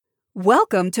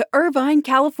Welcome to Irvine,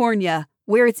 California,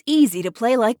 where it's easy to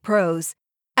play like pros.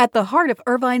 At the heart of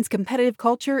Irvine's competitive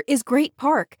culture is Great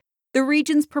Park, the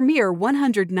region's premier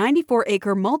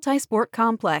 194-acre multi-sport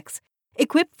complex,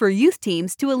 equipped for youth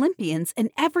teams to Olympians and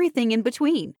everything in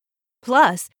between.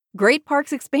 Plus, Great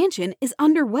Park's expansion is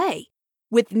underway.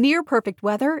 With near-perfect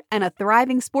weather and a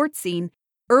thriving sports scene,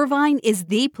 Irvine is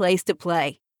the place to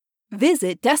play.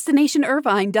 Visit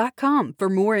DestinationIrvine.com for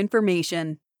more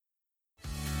information.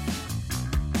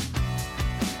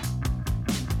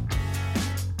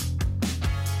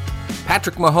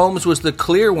 Patrick Mahomes was the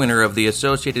clear winner of the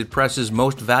Associated Press's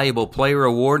Most Valuable Player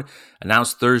Award,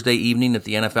 announced Thursday evening at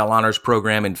the NFL Honors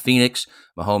Program in Phoenix.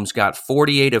 Mahomes got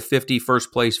 48 of 50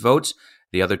 first-place votes.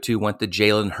 The other two went to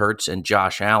Jalen Hurts and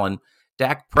Josh Allen.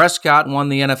 Dak Prescott won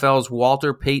the NFL's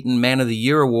Walter Payton Man of the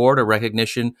Year Award, a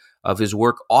recognition of his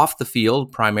work off the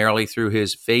field, primarily through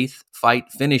his Faith, Fight,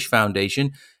 Finish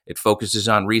Foundation. It focuses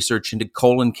on research into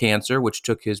colon cancer, which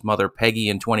took his mother Peggy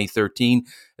in 2013,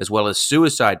 as well as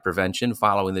suicide prevention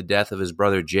following the death of his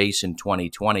brother Jace in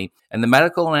 2020. And the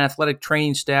medical and athletic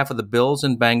training staff of the Bills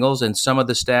and Bengals and some of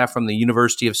the staff from the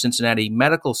University of Cincinnati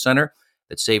Medical Center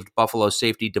that saved Buffalo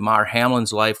safety Damar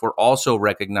Hamlin's life were also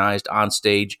recognized on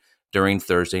stage during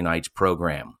Thursday night's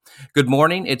program. Good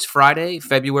morning. It's Friday,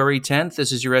 February 10th.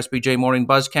 This is your SBJ Morning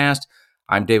Buzzcast.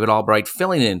 I'm David Albright,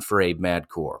 filling in for Abe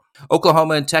Madkour.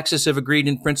 Oklahoma and Texas have agreed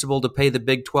in principle to pay the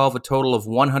Big 12 a total of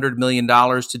 $100 million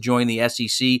to join the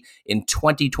SEC in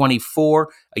 2024,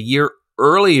 a year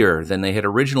earlier than they had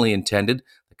originally intended.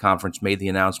 The conference made the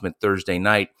announcement Thursday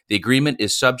night. The agreement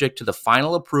is subject to the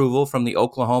final approval from the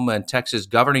Oklahoma and Texas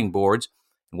governing boards.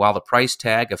 And while the price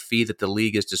tag, a fee that the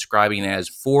league is describing as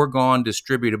foregone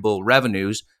distributable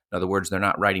revenues, in other words, they're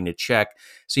not writing a check,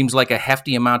 seems like a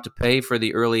hefty amount to pay for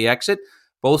the early exit,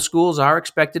 both schools are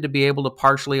expected to be able to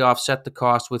partially offset the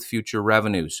cost with future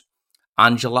revenues.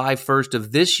 On July 1st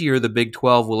of this year, the Big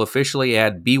 12 will officially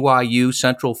add BYU,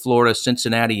 Central Florida,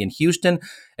 Cincinnati, and Houston,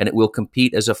 and it will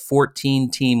compete as a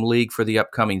 14-team league for the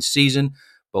upcoming season.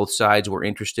 Both sides were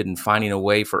interested in finding a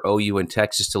way for OU and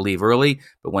Texas to leave early,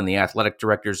 but when the athletic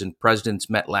directors and presidents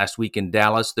met last week in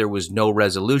Dallas, there was no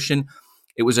resolution.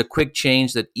 It was a quick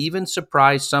change that even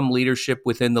surprised some leadership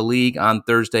within the league on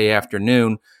Thursday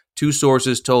afternoon. Two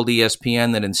sources told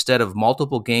ESPN that instead of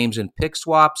multiple games and pick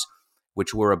swaps,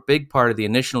 which were a big part of the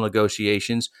initial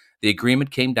negotiations, the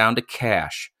agreement came down to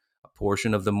cash. A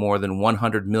portion of the more than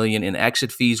 $100 million in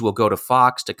exit fees will go to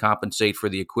Fox to compensate for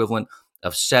the equivalent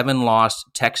of 7 lost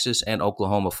Texas and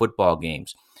Oklahoma football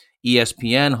games.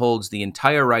 ESPN holds the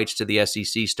entire rights to the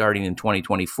SEC starting in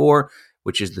 2024,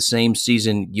 which is the same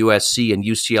season USC and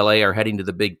UCLA are heading to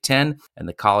the Big Ten, and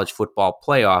the college football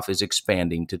playoff is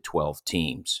expanding to 12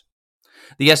 teams.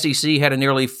 The SEC had a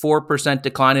nearly 4%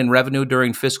 decline in revenue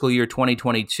during fiscal year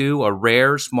 2022, a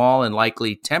rare, small, and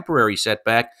likely temporary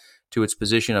setback to its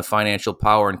position of financial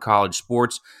power in college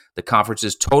sports. The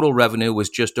conference's total revenue was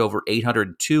just over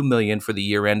 $802 million for the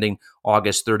year ending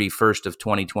August 31st of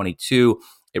 2022.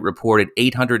 It reported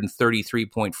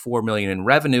 $833.4 million in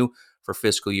revenue for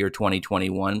fiscal year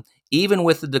 2021. Even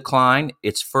with the decline,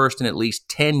 its first in at least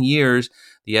 10 years,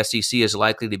 the SEC is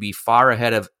likely to be far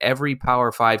ahead of every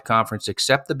Power 5 conference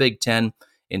except the Big Ten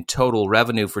in total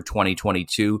revenue for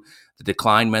 2022. The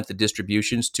decline meant the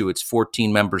distributions to its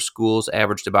 14-member schools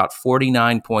averaged about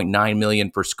 $49.9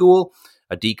 million per school,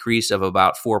 a decrease of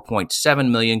about $4.7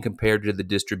 million compared to the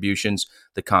distributions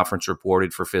the conference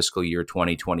reported for fiscal year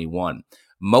 2021.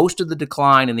 Most of the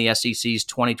decline in the SEC's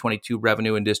 2022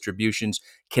 revenue and distributions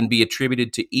can be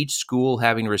attributed to each school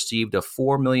having received a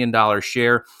 $4 million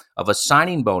share of a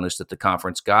signing bonus that the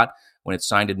conference got when it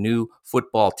signed a new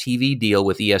football TV deal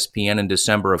with ESPN in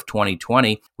December of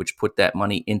 2020, which put that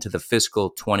money into the fiscal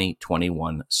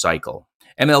 2021 cycle.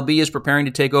 MLB is preparing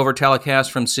to take over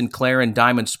telecasts from Sinclair and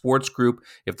Diamond Sports Group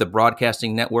if the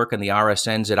broadcasting network and the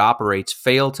RSNs it operates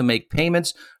fail to make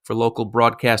payments for local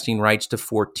broadcasting rights to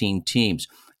 14 teams.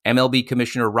 MLB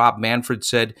Commissioner Rob Manfred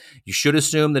said, "You should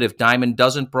assume that if Diamond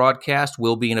doesn't broadcast,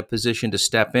 we'll be in a position to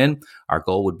step in. Our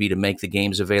goal would be to make the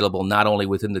games available not only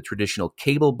within the traditional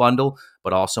cable bundle,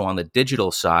 but also on the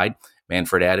digital side."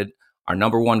 Manfred added, "Our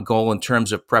number one goal in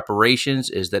terms of preparations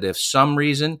is that if some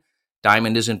reason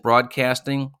Diamond isn't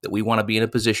broadcasting, that we want to be in a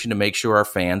position to make sure our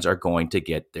fans are going to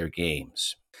get their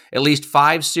games." At least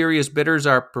 5 serious bidders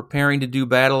are preparing to do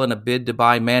battle in a bid to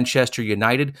buy Manchester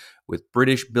United, with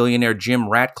British billionaire Jim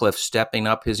Ratcliffe stepping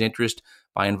up his interest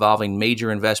by involving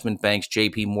major investment banks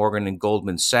JP Morgan and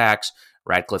Goldman Sachs.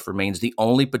 Ratcliffe remains the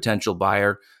only potential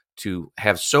buyer to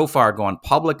have so far gone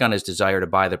public on his desire to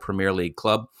buy the Premier League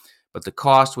club. but the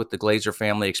cost, with the Glazer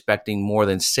family expecting more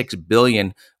than $6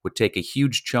 billion, would take a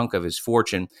huge chunk of his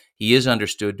fortune. He is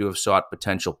understood to have sought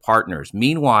potential partners.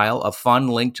 Meanwhile, a fund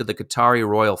linked to the Qatari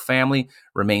royal family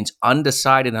remains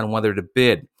undecided on whether to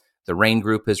bid. The Rain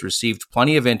Group has received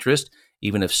plenty of interest,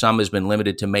 even if some has been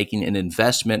limited to making an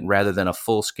investment rather than a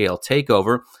full-scale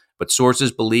takeover. But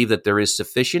sources believe that there is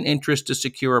sufficient interest to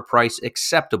secure a price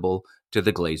acceptable to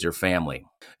the Glazer family.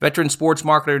 Veteran sports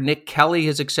marketer Nick Kelly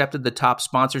has accepted the top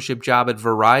sponsorship job at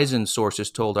Verizon, sources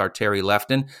told our Terry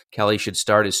Lefton. Kelly should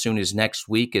start as soon as next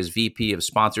week as VP of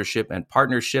Sponsorship and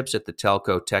Partnerships at the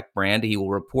telco tech brand. He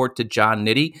will report to John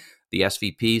Nitti, the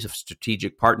SVP of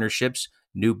Strategic Partnerships,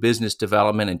 New Business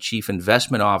Development, and Chief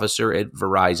Investment Officer at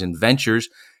Verizon Ventures.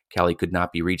 Kelly could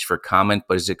not be reached for comment,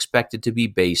 but is expected to be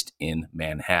based in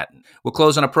Manhattan. We'll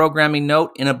close on a programming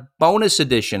note. In a bonus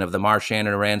edition of the Marchand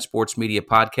and Aran Sports Media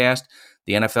Podcast,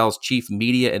 the NFL's Chief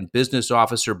Media and Business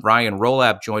Officer Brian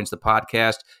Rolapp joins the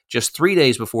podcast just 3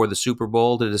 days before the Super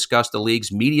Bowl to discuss the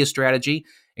league's media strategy,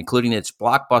 including its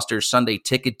blockbuster Sunday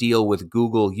ticket deal with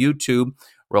Google YouTube.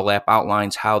 Rolapp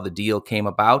outlines how the deal came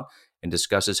about and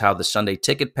discusses how the Sunday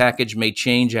ticket package may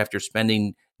change after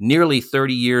spending nearly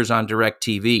 30 years on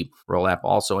DirecTV. Rolapp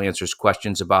also answers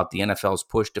questions about the NFL's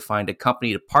push to find a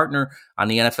company to partner on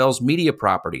the NFL's media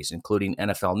properties, including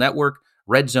NFL Network,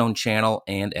 Red Zone Channel,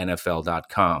 and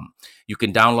NFL.com. You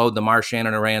can download the Marchand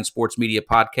and Aran Sports Media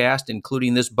Podcast,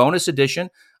 including this bonus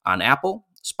edition, on Apple,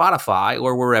 Spotify,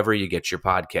 or wherever you get your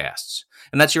podcasts.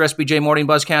 And that's your SBJ Morning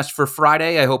Buzzcast for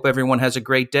Friday. I hope everyone has a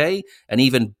great day, an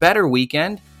even better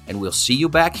weekend, and we'll see you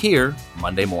back here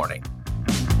Monday morning.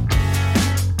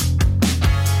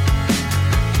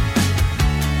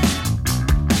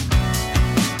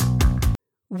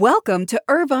 Welcome to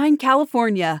Irvine,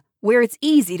 California, where it's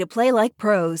easy to play like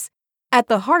pros. At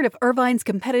the heart of Irvine's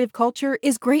competitive culture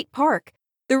is Great Park,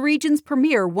 the region's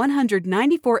premier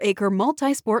 194-acre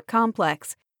multi-sport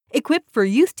complex, equipped for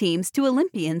youth teams to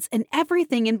Olympians and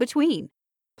everything in between.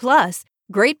 Plus,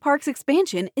 Great Park's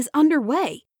expansion is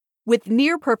underway. With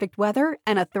near-perfect weather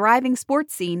and a thriving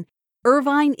sports scene,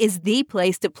 Irvine is the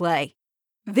place to play.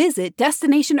 Visit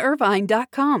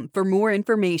DestinationIrvine.com for more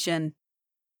information.